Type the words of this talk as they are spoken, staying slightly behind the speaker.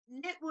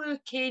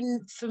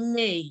Networking for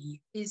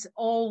me is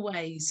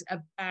always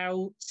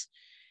about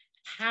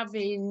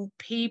having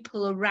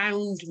people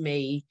around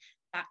me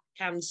that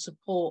can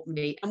support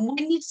me. And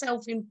when you're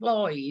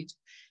self-employed,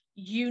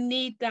 you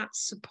need that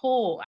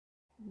support.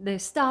 The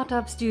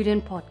Startup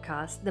Student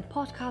Podcast, the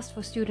podcast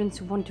for students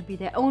who want to be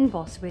their own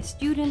boss, where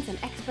students and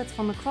experts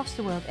from across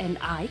the world and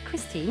I,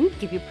 Christine,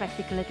 give you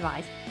practical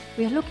advice.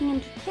 We are looking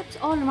into tips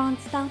all around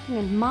starting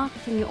and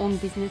marketing your own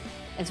business,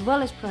 as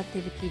well as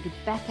productivity to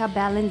better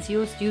balance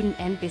your student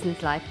and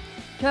business life.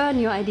 Turn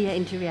your idea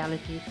into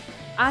reality.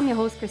 I'm your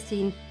host,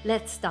 Christine.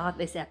 Let's start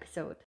this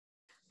episode.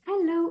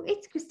 Hello,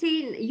 it's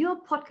Christine, your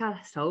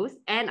podcast host,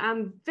 and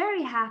I'm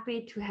very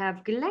happy to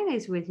have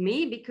Glenys with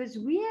me because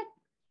we're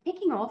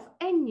kicking off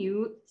a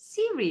new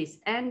series,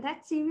 and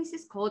that series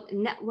is called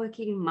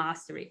Networking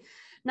Mastery.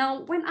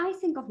 Now, when I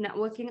think of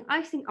networking,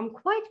 I think I'm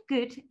quite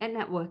good at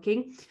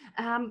networking,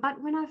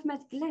 but when I've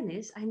met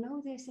Glenys, I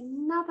know there's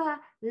another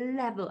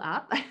level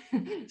up.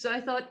 So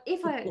I thought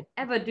if I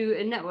ever do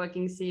a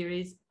networking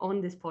series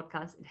on this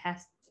podcast, it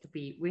has to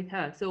be with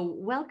her. So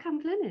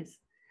welcome, Glenys.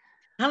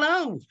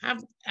 Hello,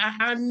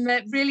 I'm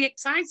really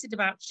excited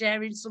about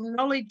sharing some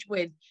knowledge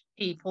with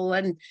people.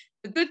 And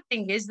the good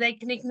thing is they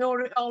can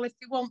ignore it all if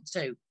they want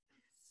to.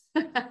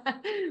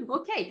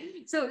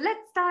 Okay, so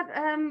let's start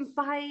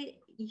by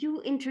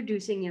you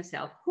introducing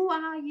yourself. Who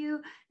are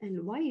you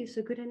and why are you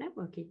so good at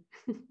networking?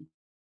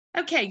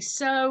 Okay,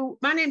 so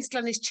my name's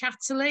Glenys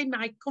Chatterley.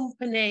 My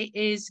company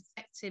is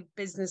Effective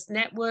Business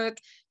Network,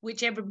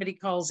 which everybody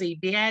calls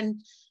EBN.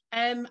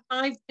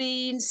 I've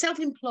been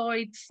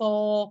self-employed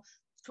for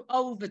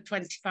over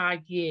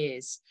 25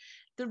 years.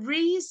 The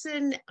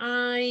reason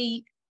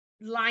I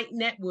like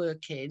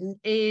networking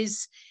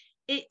is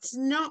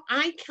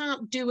I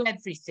can't do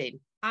everything.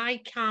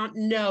 I can't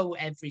know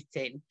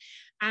everything.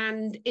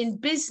 And in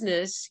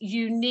business,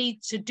 you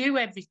need to do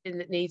everything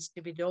that needs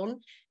to be done,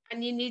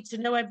 and you need to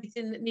know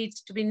everything that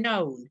needs to be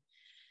known.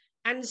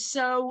 And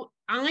so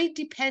I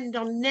depend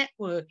on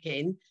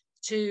networking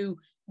to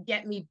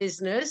get me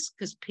business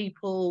because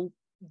people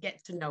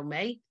get to know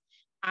me.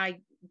 I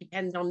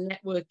depend on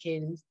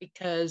networking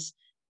because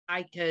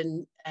I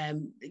can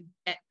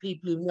get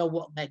people who know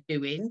what they're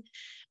doing.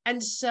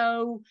 And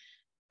so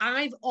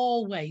I've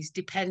always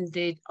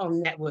depended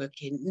on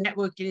networking.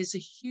 Networking is a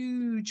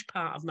huge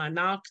part of my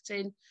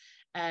marketing.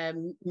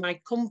 My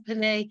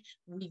company,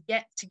 we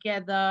get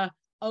together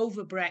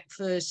over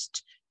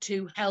breakfast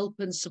to help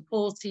and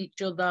support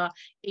each other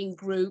in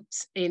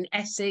groups in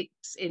Essex,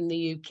 in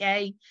the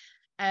UK.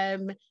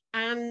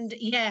 And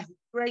yeah,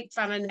 great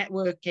fan of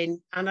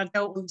networking. And I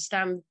don't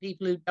understand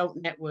people who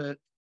don't network.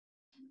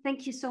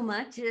 Thank you so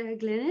much,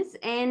 Glenys.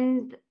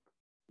 And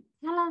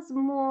tell us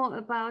more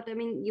about,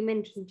 you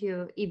mentioned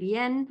your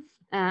EBN,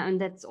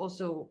 and that's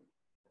also,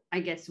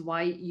 I guess,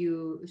 why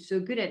you're so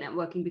good at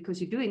networking,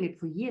 because you're doing it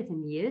for years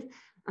and years.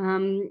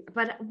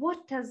 But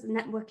what does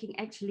networking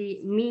actually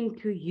mean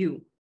to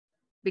you?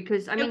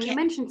 Because, you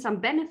mentioned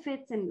some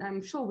benefits, and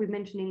I'm sure we're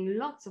mentioning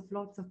lots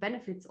of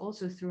benefits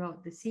also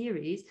throughout the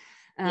series.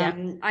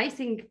 I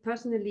think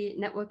personally,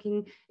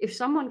 networking, if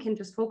someone can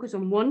just focus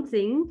on one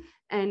thing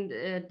and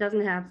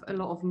doesn't have a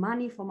lot of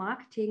money for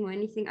marketing or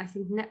anything, I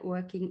think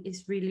networking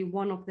is really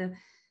one of the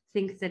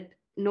things that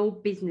no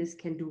business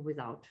can do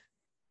without.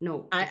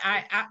 No.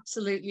 I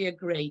absolutely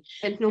agree.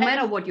 And no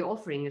matter what you're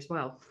offering as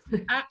well.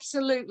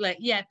 Absolutely.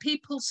 Yeah.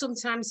 People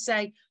sometimes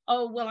say,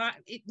 oh, well,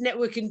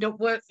 networking don't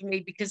work for me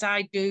because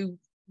I do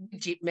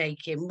widget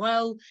making.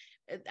 Well,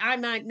 I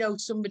might know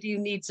somebody who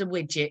needs a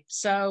widget.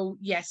 So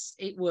yes,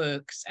 it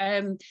works.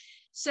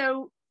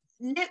 So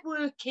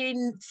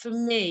networking for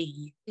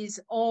me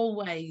is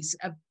always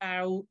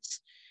about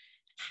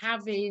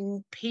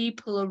having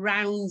people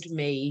around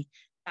me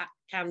that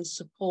can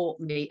support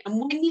me. And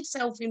when you're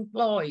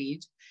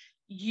self-employed,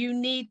 you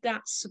need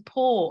that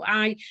support.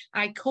 I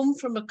come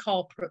from a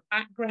corporate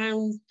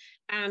background,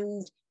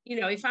 and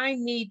if I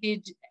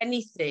needed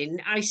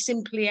anything, I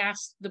simply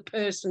asked the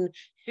person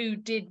who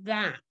did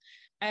that.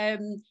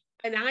 And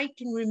I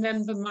can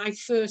remember my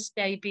first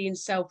day being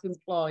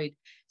self-employed,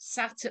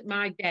 sat at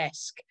my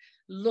desk,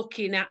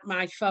 looking at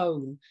my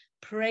phone,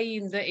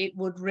 praying that it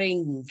would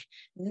ring,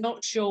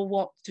 not sure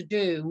what to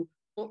do,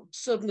 but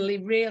suddenly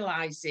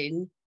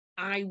realizing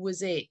I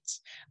was it.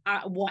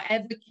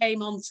 Whatever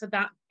came onto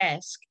that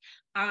desk,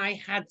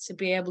 I had to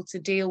be able to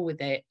deal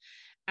with it.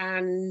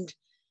 And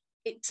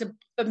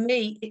for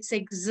me, it's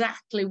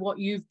exactly what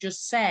you've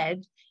just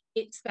said.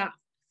 It's that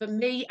for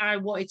me, I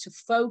wanted to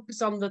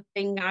focus on the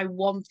thing I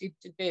wanted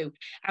to do.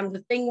 And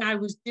the thing I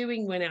was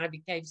doing when I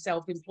became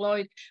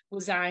self-employed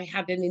was I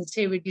had an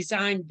interior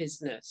design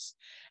business.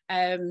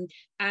 And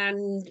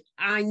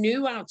I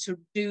knew how to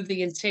do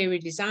the interior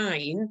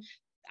design.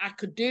 I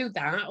could do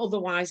that.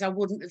 Otherwise, I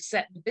wouldn't have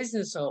set the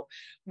business up.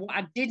 What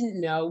I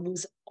didn't know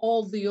was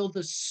all the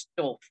other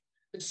stuff,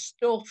 the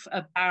stuff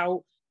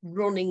about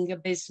running a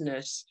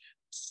business,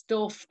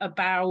 stuff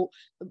about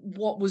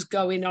what was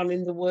going on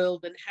in the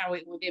world and how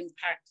it would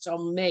impact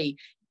on me.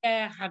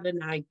 yeah, I had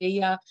an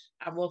idea,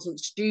 I wasn't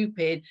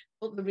stupid,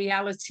 but the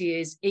reality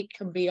is it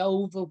can be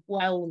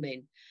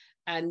overwhelming.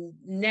 And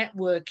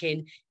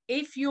networking,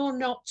 if you're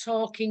not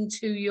talking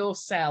to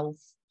yourself,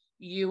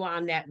 you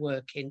are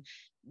networking.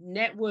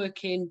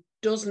 Networking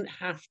doesn't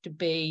have to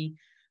be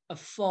a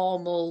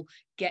formal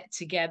get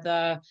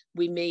together,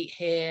 we meet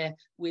here,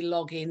 we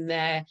log in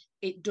there.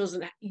 It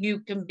doesn't, you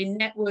can be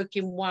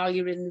networking while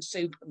you're in the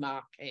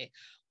supermarket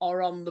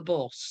or on the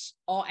bus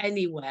or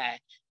anywhere.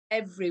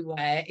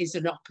 Everywhere is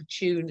an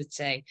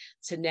opportunity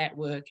to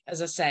network.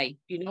 As I say,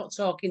 you're not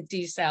talking to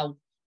yourself,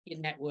 you're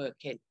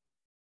networking.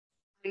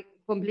 I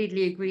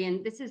completely agree.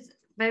 And this is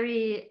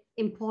very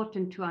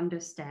important to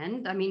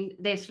understand. I mean,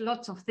 there's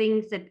lots of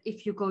things that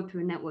if you go to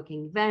a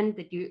networking event,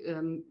 that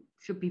you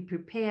should be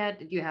prepared,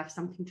 that you have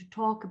something to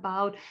talk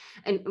about.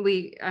 And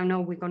I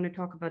know we're going to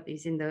talk about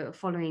this in the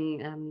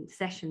following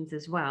sessions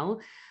as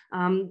well.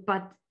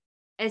 But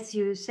as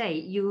you say,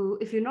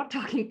 if you're not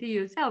talking to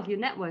yourself, you're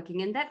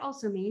networking. And that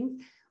also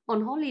means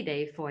on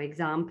holiday, for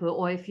example,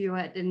 or if you're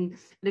at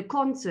the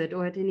concert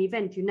or at an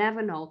event, you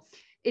never know.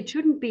 It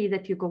shouldn't be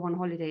that you go on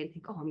holiday and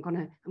think, oh, I'm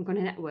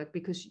gonna network,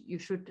 because you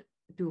should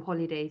do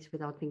holidays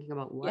without thinking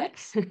about work.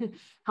 Yes.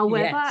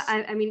 However, Yes.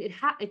 I mean,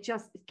 it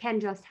can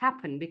just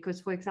happen,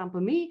 because, for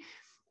example, me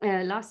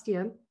last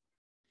year,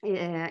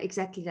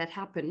 exactly that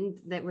happened,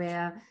 that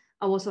where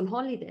I was on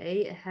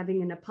holiday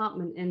having an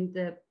apartment, and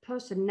the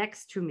person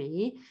next to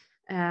me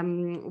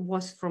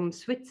was from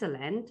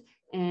Switzerland,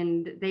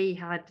 and they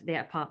had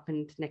their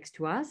apartment next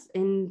to us,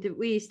 and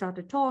we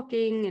started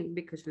talking, and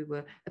because we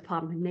were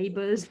apartment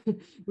neighbors,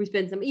 we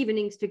spent some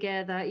evenings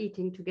together,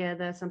 eating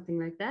together, something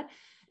like that.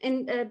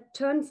 And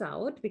turns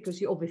out,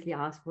 because you obviously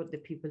ask what the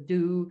people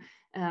do,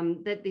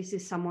 that this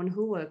is someone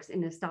who works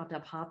in a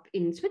startup hub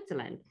in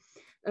Switzerland.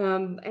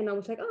 And I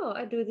was like, oh,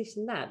 I do this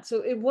and that.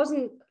 So it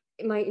wasn't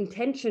my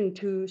intention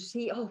to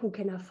see, oh, who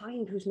can I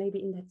find who's maybe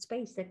in that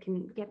space that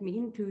can get me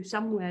into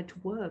somewhere to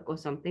work or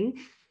something.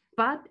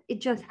 But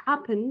it just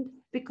happened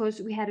because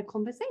we had a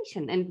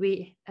conversation, and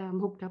we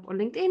hooked up on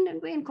LinkedIn,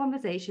 and we're in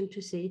conversation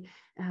to see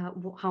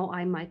how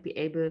I might be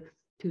able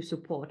to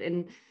support.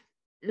 And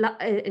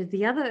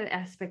the other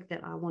aspect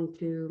that I want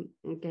to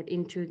get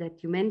into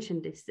that you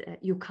mentioned is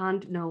you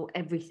can't know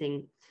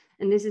everything.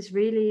 And this is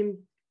really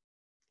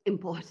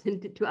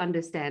important to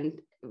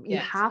understand. You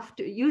Yes. have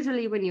to,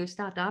 usually when you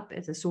start up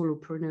as a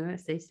solopreneur,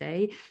 as they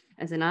say,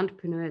 as an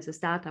entrepreneur, as a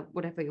startup,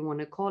 whatever you want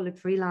to call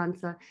it,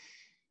 freelancer,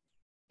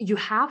 you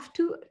have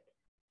to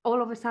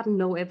all of a sudden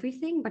know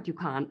everything, but you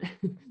can't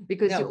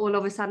because you all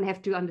of a sudden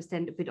have to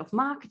understand a bit of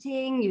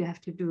marketing. You have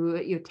to do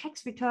your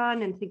tax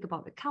return and think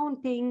about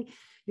accounting.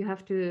 You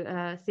have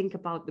to think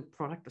about the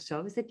product or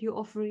service that you're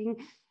offering.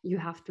 You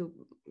have to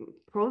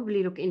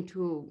probably look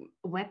into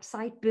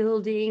website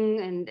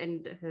building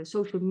and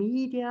social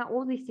media,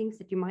 all these things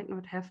that you might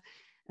not have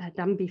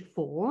done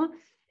before.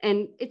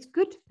 And it's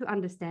good to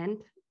understand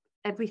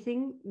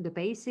everything, the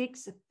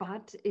basics,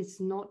 but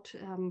it's not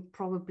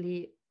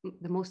probably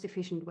the most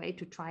efficient way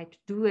to try to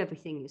do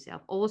everything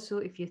yourself. Also,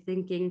 if you're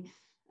thinking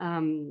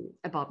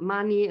about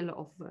money, a lot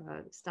of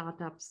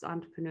startups,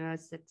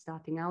 entrepreneurs that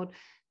starting out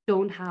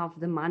don't have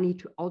the money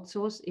to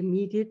outsource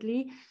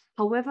immediately.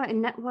 However, a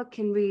network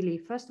can really,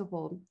 first of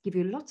all, give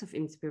you lots of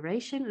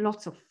inspiration,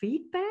 lots of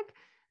feedback,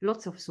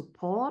 lots of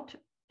support,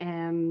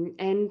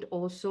 and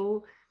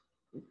also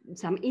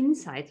some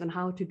insights on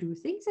how to do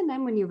things. And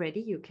then when you're ready,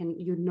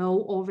 you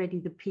know already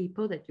the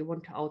people that you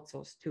want to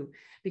outsource to,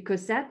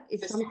 because that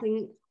is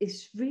something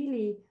is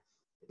really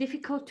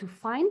difficult to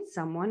find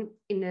someone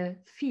in a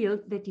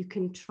field that you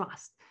can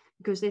trust,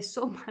 because there's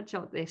so much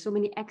out there, so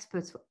many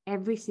experts for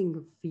every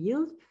single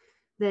field,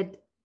 that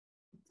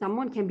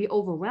someone can be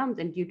overwhelmed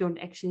and you don't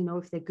actually know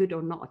if they're good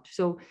or not.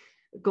 So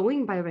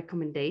going by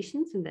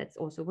recommendations, and that's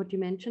also what you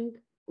mentioned,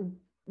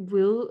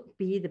 will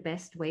be the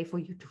best way for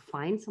you to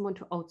find someone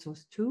to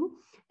outsource to,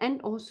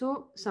 and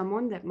also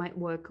someone that might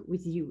work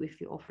with you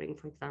if you're offering,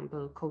 for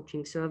example,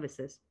 coaching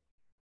services.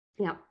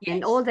 Yeah. Yes.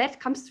 And all that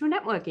comes through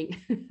networking.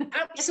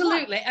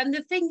 Absolutely. And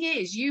the thing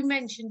is,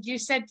 you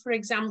said, for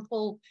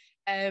example,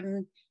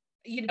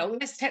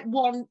 let's take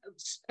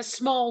a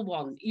small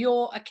one,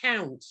 your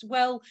accounts.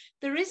 Well,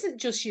 there isn't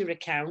just your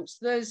accounts.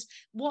 There's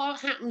what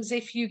happens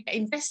if you get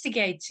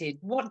investigated?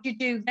 What do you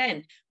do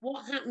then?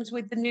 What happens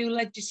with the new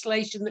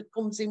legislation that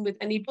comes in with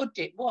any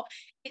budget?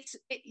 It's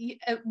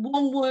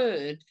one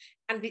word,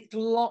 and it's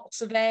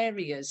lots of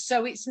areas.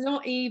 So it's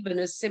not even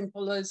as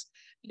simple as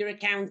your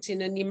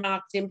accounting and your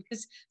marketing,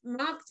 because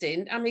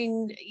marketing, I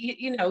mean,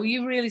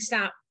 you really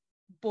start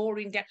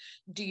boring down.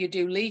 Do you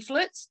do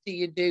leaflets? Do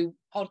you do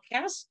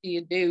podcasts? Do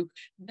you do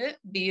it?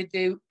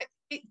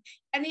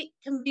 And it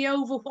can be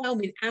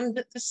overwhelming. And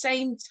at the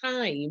same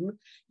time,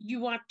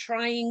 you are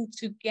trying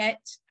to get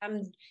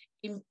and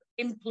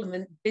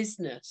implement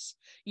business.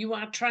 You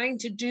are trying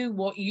to do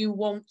what you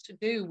want to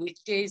do, which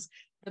is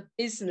the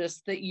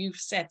business that you've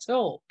set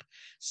up.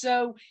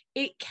 So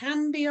it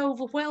can be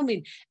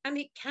overwhelming, and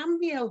it can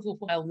be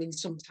overwhelming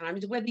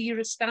sometimes, whether you're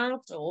a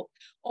startup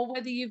or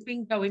whether you've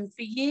been going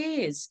for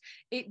years.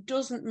 It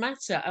doesn't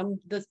matter. And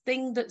the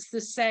thing that's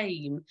the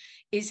same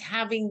is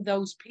having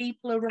those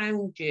people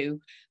around you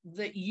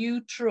that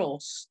you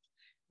trust,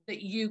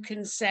 that you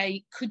can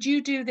say, could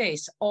you do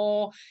this?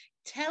 Or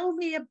tell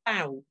me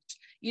about,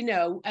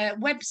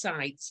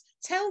 websites.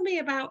 Tell me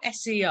about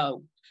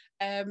SEO.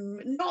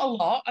 Not a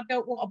lot. I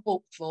don't want a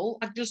book full.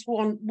 I just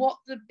want what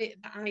the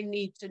bit that I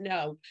need to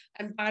know.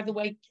 And by the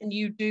way, can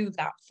you do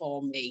that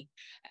for me?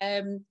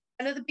 And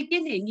at the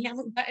beginning, you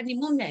haven't got any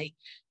money,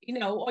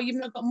 or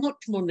you've not got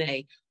much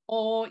money,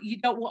 or you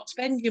don't want to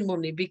spend your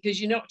money because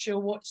you're not sure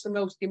what's the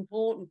most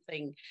important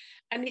thing.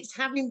 And it's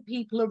having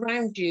people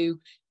around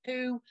you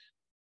who,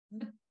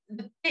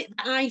 the bit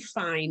that I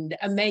find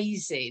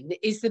amazing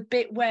is the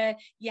bit where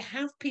you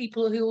have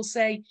people who will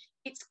say,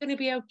 it's going to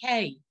be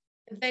okay.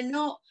 They're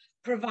not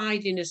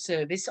providing a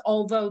service,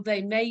 although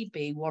they may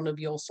be one of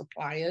your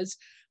suppliers,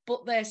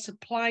 but they're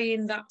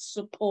supplying that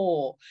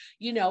support,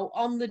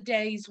 on the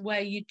days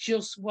where you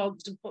just want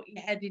to put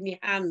your head in your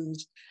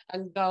hands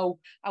and go,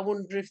 I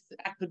wonder if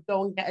I could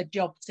go and get a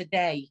job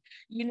today,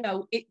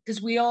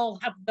 because we all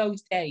have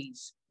those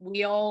days.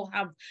 We all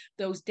have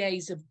those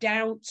days of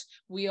doubt.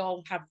 We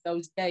all have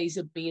those days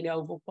of being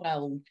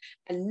overwhelmed.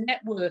 And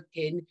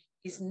networking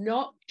is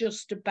not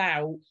just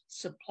about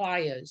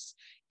suppliers.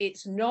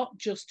 It's not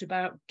just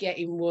about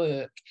getting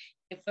work.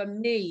 For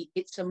me,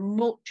 it's a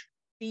much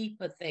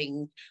deeper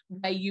thing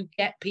where you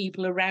get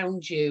people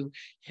around you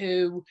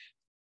who,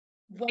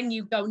 when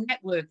you go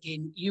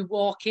networking, you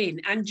walk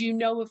in and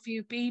a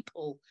few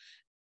people,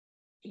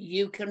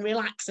 you can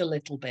relax a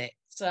little bit.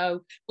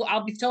 So, well,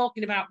 I'll be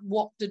talking about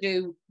what to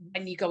do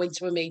when you go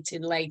into a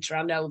meeting later.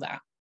 I know that.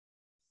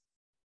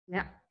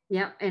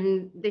 Yeah.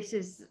 And this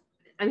is,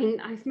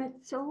 I've met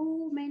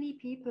so many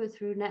people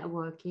through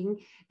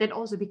networking that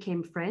also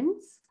became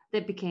friends,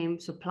 that became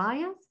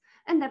suppliers,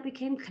 and that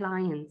became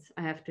clients,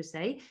 I have to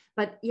say.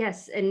 But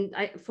yes, and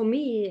for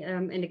me,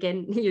 and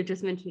again, you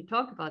just mentioned you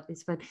talk about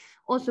this, but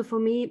also for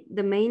me,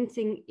 the main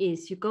thing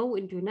is you go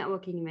into a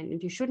networking event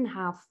and you shouldn't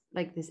have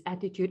like this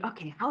attitude,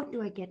 okay, how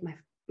do I get my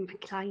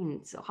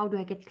clients? Or how do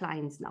I get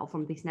clients now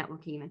from this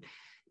networking event?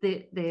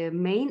 The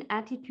main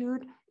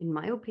attitude, in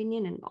my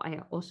opinion, and I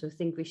also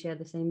think we share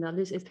the same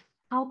values, is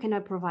how can I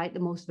provide the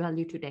most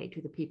value today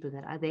to the people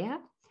that are there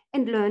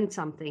and learn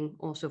something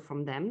also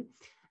from them.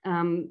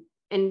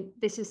 And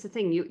this is the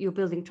thing, you're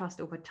building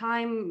trust over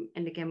time.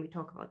 And again, we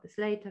talk about this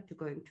later, to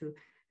going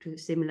to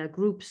similar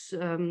groups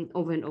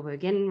over and over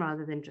again,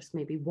 rather than just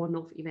maybe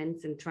one-off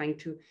events and trying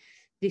to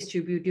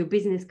distribute your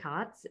business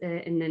cards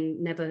and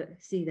then never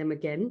see them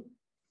again,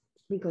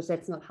 because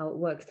that's not how it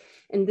works.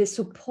 And the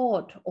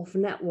support of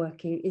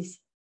networking is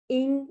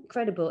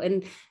incredible.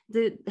 And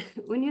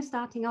when you're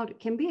starting out, it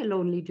can be a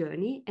lonely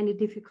journey and a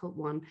difficult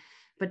one.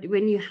 But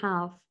when you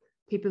have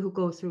people who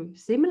go through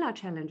similar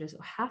challenges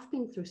or have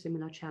been through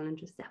similar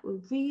challenges, that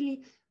will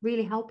really,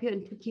 really help you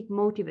and to keep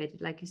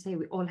motivated. Like you say,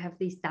 we all have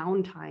these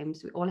down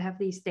times. We all have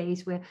these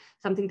days where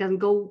something doesn't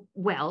go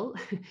well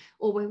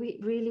or where we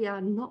really are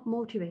not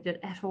motivated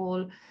at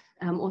all,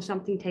 or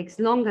something takes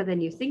longer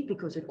than you think,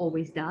 because it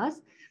always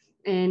does.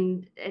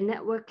 And a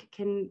network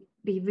can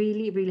be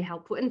really, really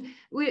helpful. And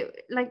we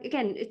like,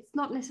 again, it's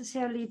not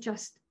necessarily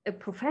just a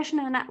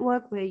professional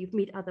network where you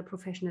meet other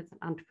professionals and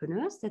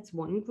entrepreneurs. That's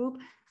one group.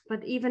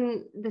 But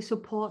even the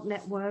support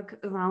network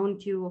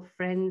around you of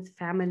friends,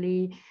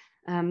 family,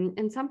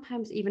 and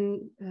sometimes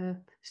even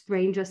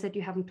strangers that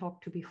you haven't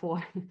talked to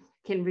before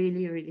can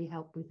really, really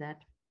help with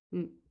that.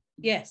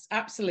 Yes,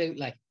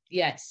 absolutely.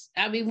 Yes.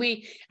 I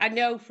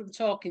know from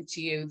talking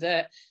to you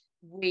that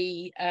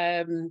we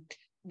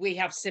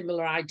have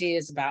similar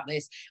ideas about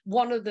this.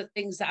 One of the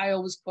things that I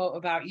always quote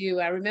about you,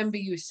 I remember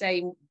you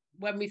saying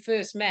when we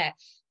first met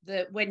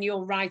that when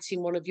you're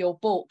writing one of your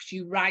books,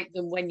 you write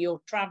them when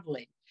you're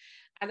traveling.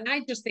 And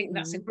I just think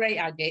that's a great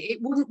idea. It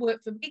wouldn't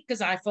work for me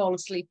because I fall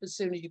asleep as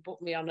soon as you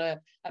put me on a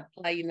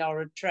plane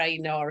or a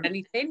train or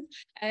anything.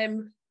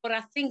 But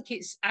I think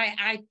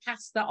I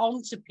pass that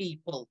on to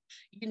people,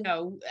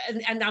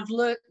 and I've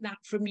learned that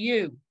from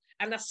you.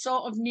 And I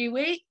sort of knew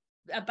it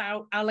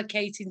about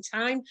allocating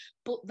time,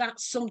 but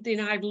that's something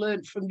I've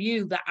learned from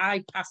you that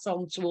I pass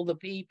on to other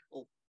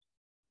people.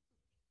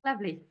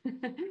 Lovely.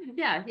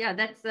 Yeah,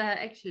 that's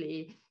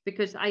actually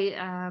because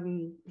I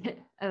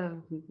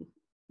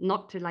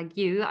not to like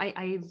you,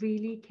 I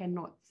really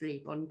cannot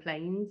sleep on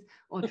planes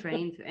or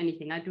trains or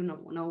anything. I do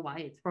not know why.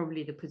 It's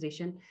probably the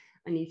position.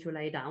 I need to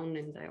lay down,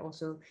 and I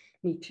also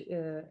need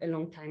a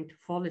long time to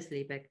fall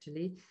asleep,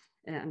 actually,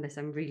 unless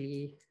I'm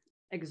really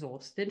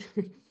exhausted.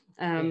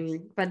 Yes.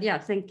 But yeah,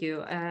 thank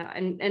you.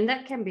 And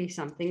that can be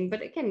something.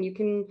 But again, you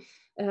can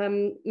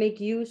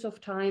make use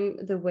of time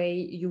the way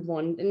you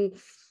want. And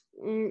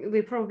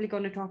we're probably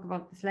going to talk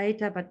about this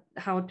later, but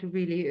how to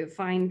really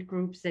find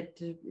groups that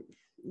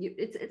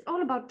it's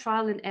all about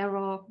trial and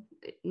error,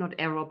 not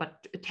error,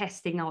 but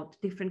testing out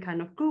different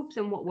kind of groups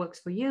and what works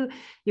for you.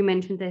 You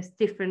mentioned there's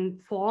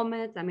different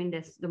formats. I mean,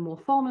 there's the more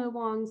formal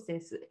ones,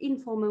 there's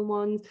informal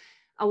ones.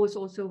 I was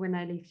also, when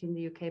I lived in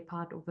the UK,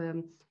 part of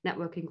a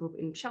networking group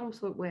in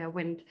Chelmsford, where I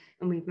went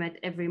and we've met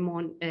every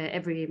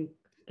morning,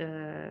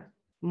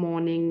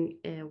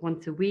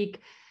 once a week,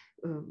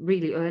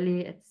 really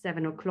early at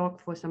 7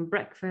 o'clock for some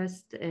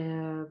breakfast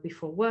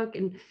before work.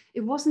 And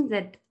it wasn't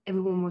that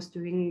everyone was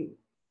doing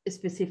a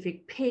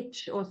specific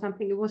pitch or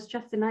something. It was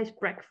just a nice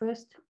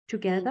breakfast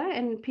together,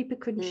 and people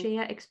could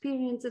share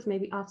experiences,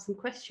 maybe ask some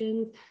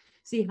questions,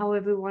 see how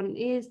everyone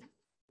is.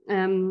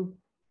 And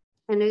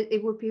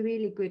it would be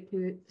really good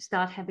to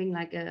start having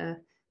like a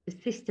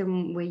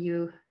system where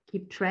you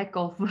keep track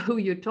of who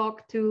you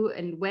talk to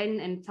and when,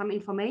 and some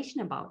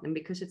information about them,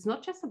 because it's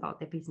not just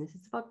about their business,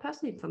 it's about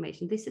personal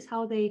information. This is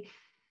how they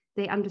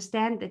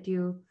understand that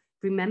you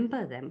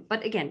remember them.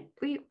 But again,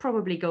 we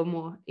probably go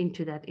more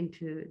into that,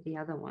 into the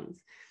other ones.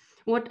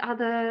 What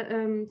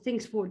other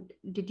things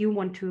did you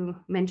want to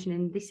mention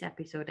in this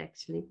episode,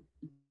 actually?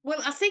 Well,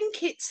 I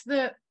think it's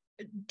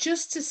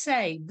just to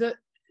say that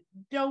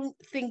don't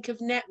think of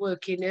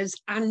networking as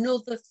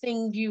another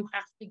thing you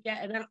have to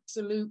get an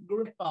absolute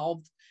grip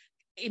of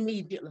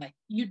immediately.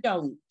 You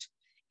don't.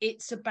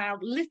 It's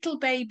about little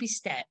baby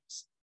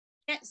steps.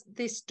 Get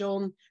this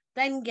done,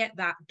 then get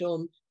that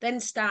done, then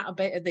start a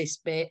bit of this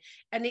bit.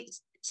 And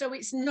it's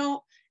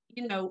not,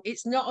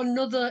 it's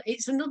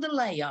another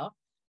layer,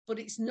 but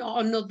it's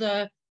not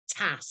another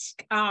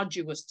task,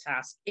 arduous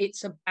task.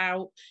 It's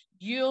about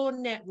your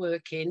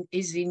networking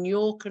is in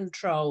your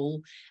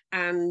control.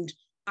 And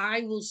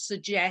I will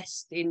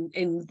suggest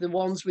in the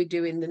ones we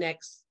do in the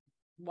next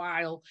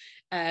while,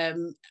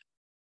 the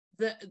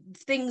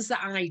things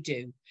that I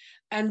do.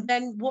 And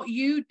then what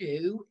you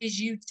do is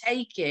you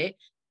take it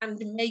and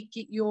make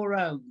it your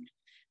own.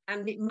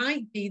 And it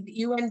might be that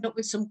you end up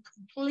with some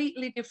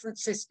completely different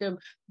system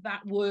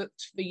that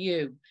works for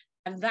you.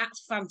 And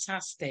that's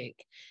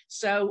fantastic.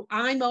 So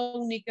I'm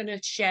only going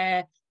to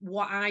share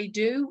what I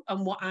do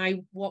and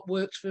what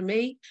works for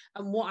me,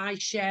 and what I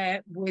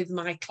share with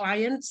my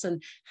clients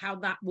and how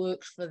that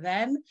works for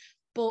them.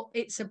 But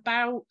it's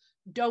about,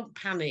 don't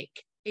panic.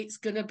 It's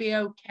going to be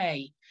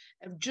okay.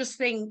 Just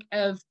think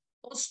of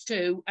us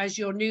two as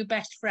your new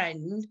best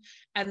friend,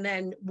 and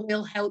then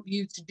we'll help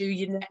you to do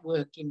your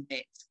networking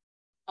bit.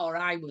 Or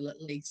I will,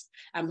 at least.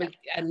 And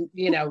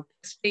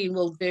Christine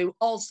will do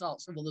all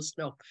sorts of other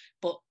stuff.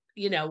 But,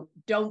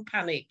 don't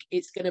panic.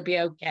 It's going to be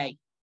okay.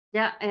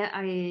 Yeah,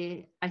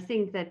 I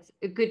think that's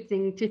a good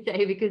thing to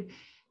say, because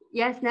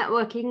yes,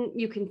 networking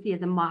you can see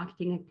as a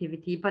marketing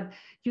activity, but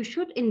you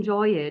should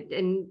enjoy it.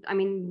 And I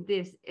mean,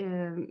 there's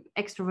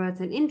extroverts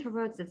and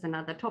introverts. That's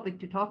another topic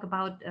to talk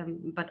about.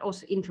 But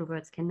also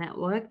introverts can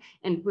network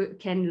and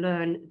can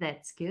learn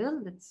that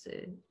skill. That's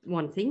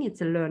one thing.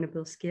 It's a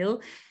learnable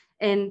skill,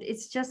 and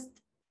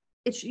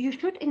you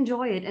should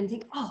enjoy it and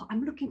think, oh,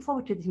 I'm looking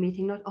forward to this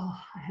meeting, not, oh,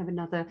 I have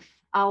another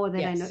hour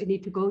that I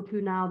need to go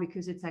to now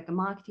because it's like a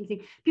marketing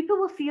thing. People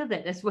will feel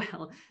that as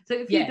well. So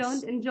if you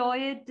don't enjoy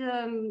it,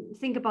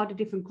 think about a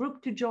different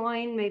group to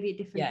join, maybe a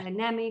different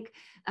dynamic.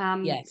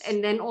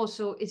 And then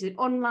also, is it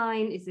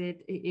online? Is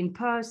it in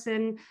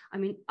person? I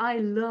mean, I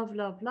love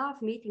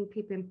meeting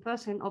people in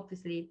person.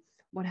 Obviously,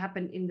 what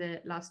happened in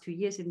the last 2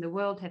 years in the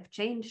world have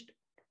changed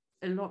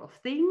a lot of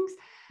things.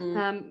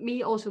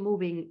 Me also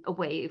moving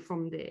away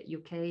from the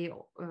UK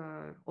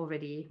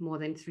already more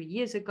than 3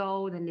 years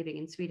ago, then living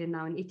in Sweden,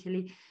 now in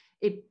Italy.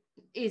 It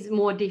is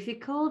more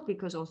difficult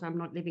because also I'm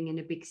not living in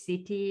a big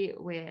city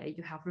where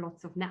you have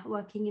lots of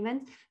networking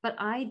events, but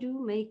I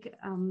do make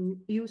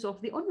use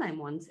of the online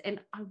ones, and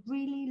I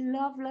really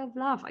love.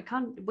 I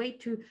can't wait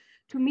to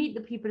meet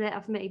the people that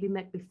I've maybe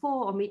met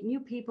before or meet new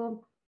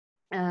people,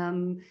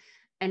 and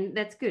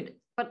that's good.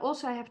 But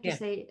also I have to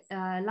say,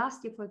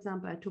 last year, for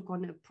example, I took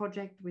on a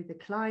project with a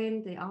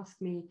client. They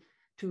asked me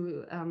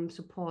to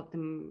support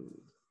them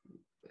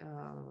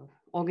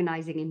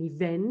organizing an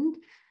event.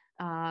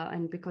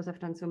 And because I've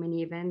done so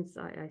many events,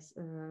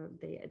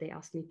 they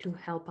asked me to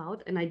help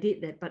out, and I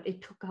did that. But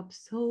it took up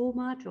so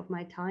much of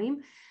my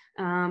time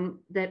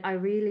that I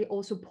really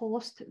also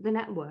paused the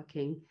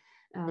networking.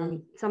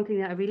 Something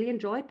that I really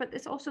enjoyed, but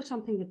it's also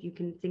something that you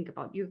can think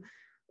about. You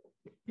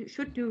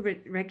should do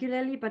it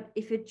regularly, but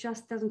if it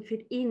just doesn't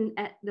fit in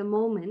at the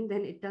moment,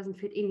 then it doesn't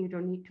fit in. You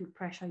don't need to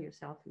pressure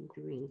yourself in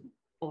doing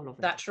all of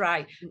it. That's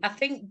right. I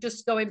think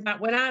just going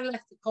back, when I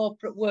left the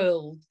corporate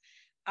world,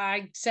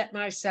 I set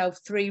myself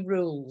 3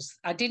 rules.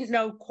 I didn't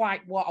know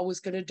quite what I was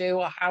going to do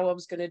or how I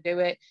was going to do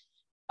it,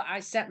 but I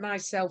set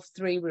myself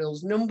 3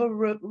 rules.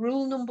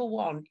 Rule number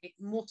 1, it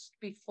must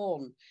be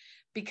fun.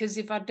 Because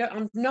if I'm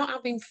not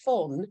having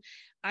fun,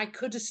 I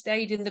could have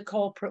stayed in the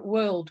corporate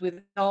world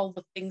with all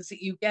the things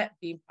that you get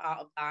being part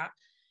of that.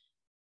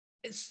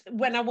 It's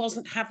when I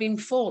wasn't having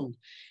fun.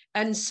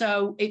 And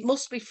so it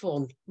must be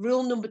fun.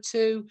 Rule number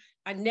 2,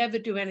 I never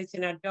do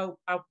anything I don't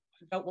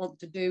want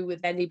to do with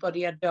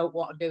anybody I don't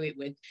want to do it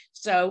with.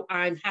 So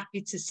I'm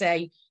happy to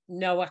say,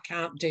 no, I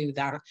can't do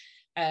that.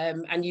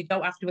 and you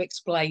don't have to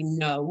explain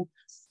no.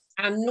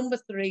 And number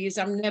 3 is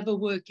I'm never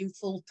working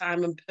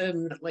full-time and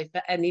permanently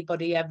for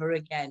anybody ever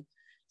again.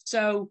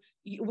 So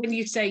when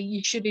you say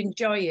you should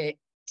enjoy it,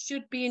 you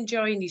should be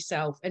enjoying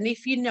yourself. And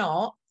if you're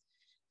not,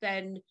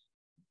 then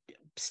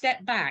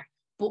step back.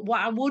 But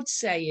what I would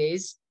say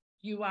is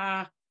you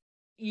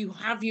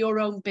have your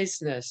own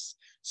business.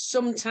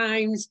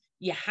 Sometimes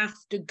you have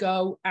to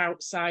go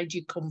outside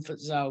your comfort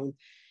zone.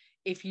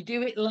 If you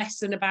do it less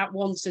than about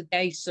once a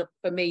day, so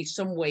for me,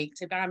 some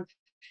weeks, if I'm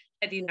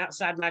heading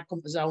outside my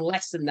comfort zone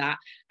less than that,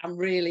 I'm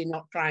really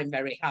not trying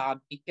very hard,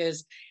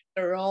 because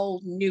there are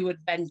all new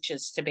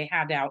adventures to be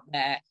had out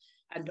there.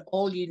 And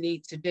all you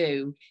need to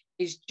do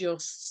is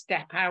just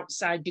step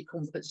outside your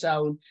comfort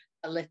zone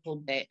a little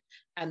bit,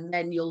 and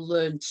then you'll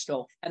learn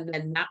stuff, and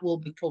then that will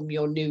become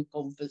your new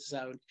comfort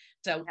zone.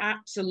 So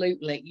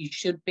absolutely, you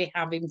should be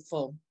having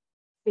fun.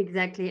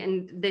 Exactly.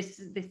 And this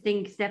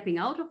thing, stepping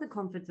out of the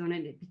comfort zone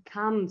and it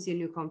becomes your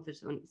new comfort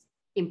zone, is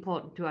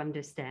important to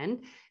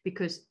understand,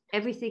 because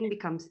everything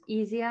becomes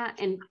easier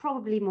and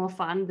probably more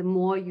fun the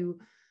more you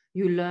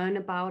learn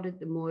about it,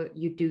 the more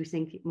you do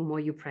think, the more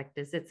you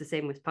practice. It's the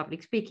same with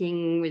public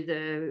speaking, with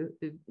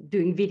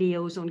doing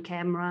videos on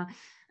camera,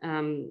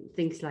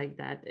 things like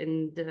that.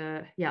 And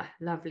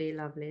lovely.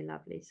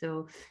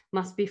 So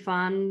must be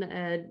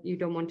fun. You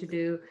don't want to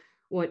do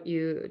what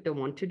you don't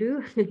want to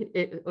do,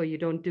 or you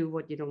don't do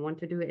what you don't want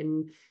to do,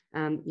 and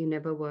you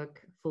never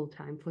work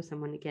full-time for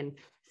someone again.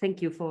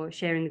 Thank you for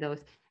sharing those.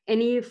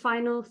 Any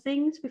final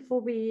things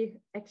before we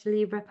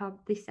actually wrap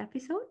up this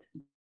episode?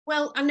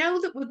 Well, I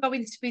know that we're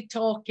going to be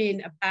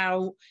talking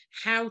about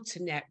how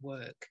to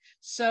network.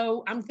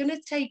 So I'm going to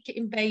take it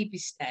in baby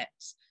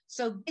steps.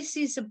 So this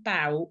is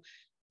about,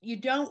 you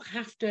don't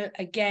have to,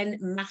 again,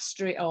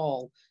 master it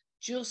all.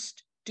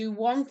 Just do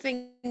one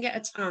thing at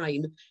a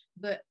time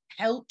that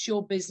helps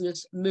your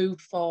business move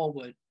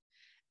forward.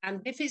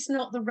 And if it's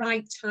not the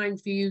right time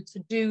for you to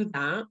do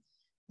that,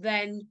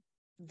 then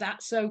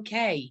that's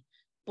okay.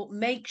 But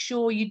make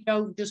sure you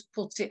don't just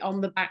put it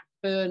on the back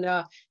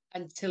burner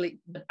until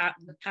the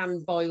pan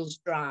boils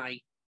dry.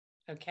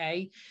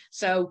 Okay,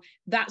 so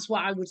that's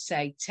what I would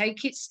say.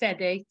 Take it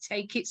steady,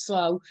 take it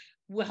slow.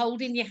 We're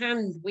holding your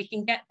hand. We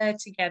can get there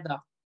together.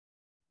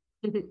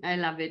 I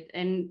love it.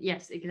 And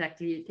yes,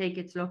 exactly. Take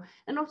it slow.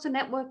 And also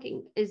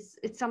networking it's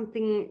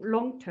something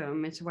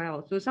long-term as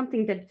well. So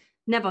something that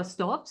never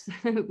stops,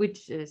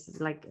 which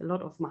is like a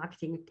lot of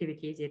marketing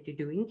activities that you're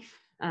doing.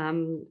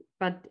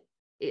 But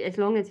as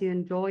long as you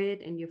enjoy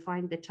it and you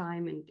find the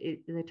time and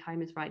the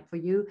time is right for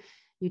you,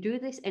 you do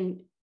this. And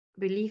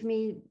believe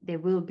me, there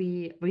will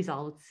be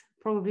results.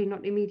 Probably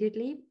not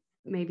immediately.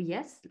 Maybe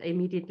yes,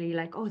 immediately,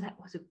 like, oh, that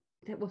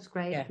was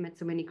great. Yeah. I've met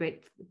so many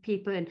great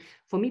people. And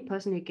for me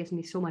personally, it gives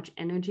me so much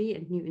energy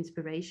and new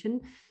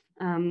inspiration.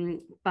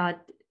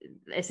 But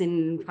as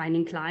in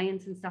finding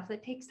clients and stuff,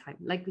 that takes time,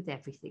 like with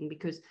everything,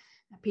 because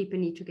people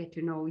need to get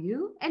to know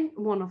you. And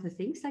one of the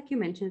things, like you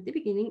mentioned at the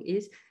beginning,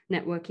 is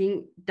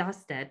networking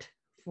does that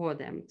for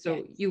them. So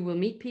yes, you will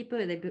meet people,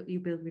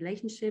 you build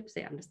relationships,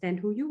 they understand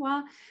who you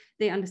are,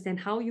 they understand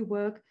how you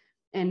work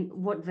and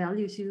what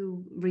values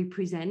you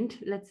represent,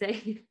 let's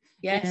say.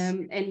 Yes.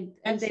 And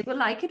they will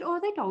like it or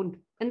they don't.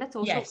 And that's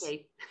also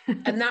okay.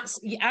 And that's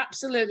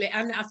absolutely.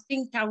 And I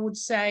think I would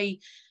say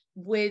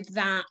with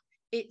that,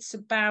 it's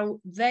about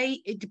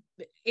they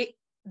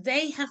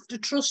have to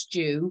trust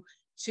you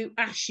to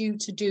ask you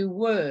to do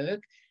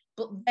work,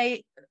 but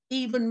they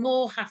even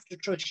more have to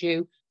trust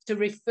you to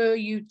refer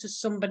you to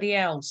somebody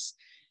else.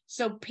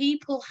 So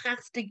people have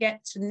to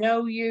get to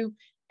know you.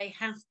 They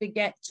have to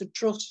get to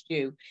trust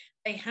you.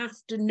 They have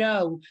to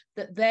know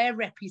that their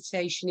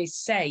reputation is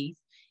safe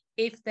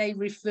if they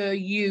refer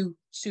you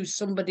to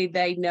somebody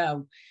they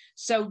know.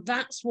 So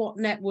that's what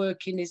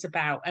networking is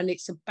about. And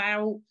it's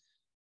about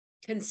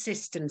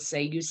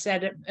consistency. You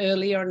said it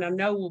earlier, and I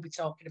know we'll be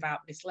talking about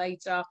this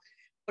later,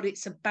 but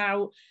it's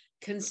about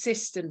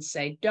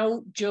consistency.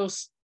 Don't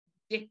just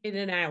dip in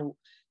and out,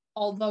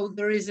 although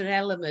there is an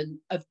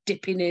element of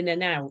dipping in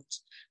and out.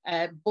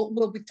 But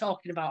we'll be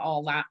talking about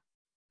all that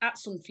at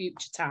some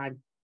future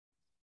time.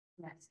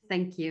 Yes,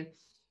 thank you.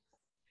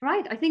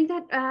 Right, I think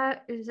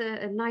that is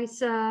a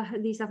nice,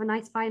 these are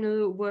nice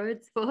final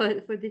words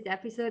for this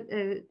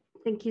episode.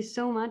 Thank you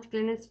so much,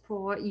 Glenys,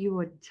 for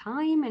your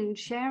time and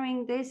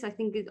sharing this. I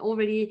think it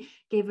already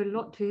gave a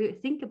lot to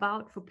think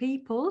about for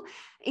people.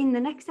 In the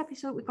next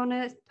episode, we're going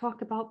to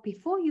talk about,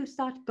 before you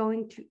start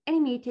going to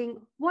any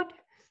meeting, what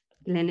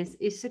Glenys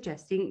is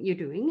suggesting you're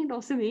doing, and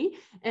also me.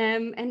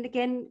 And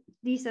again,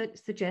 these are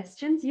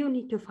suggestions. You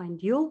need to find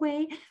your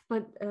way,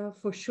 but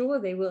for sure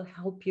they will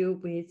help you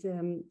with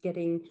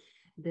getting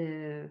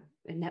the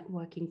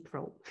networking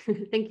pro.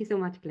 Thank you so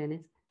much,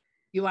 Glenys.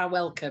 You are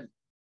welcome.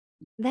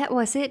 That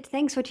was it.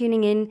 Thanks for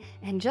tuning in.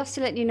 And just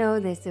to let you know,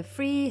 there's a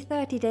free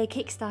 30-day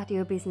Kickstart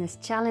Your Business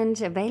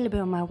Challenge available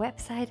on my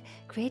website,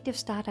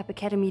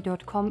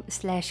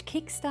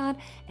 creativestartupacademy.com/kickstart,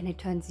 and it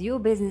turns your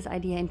business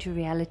idea into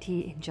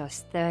reality in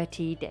just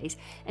 30 days.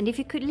 And if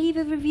you could leave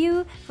a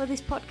review for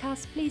this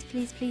podcast, please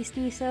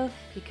do so,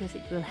 because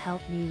it will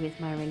help me with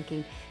my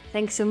ranking.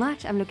 Thanks so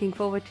much. I'm looking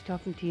forward to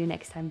talking to you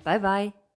next time. Bye bye.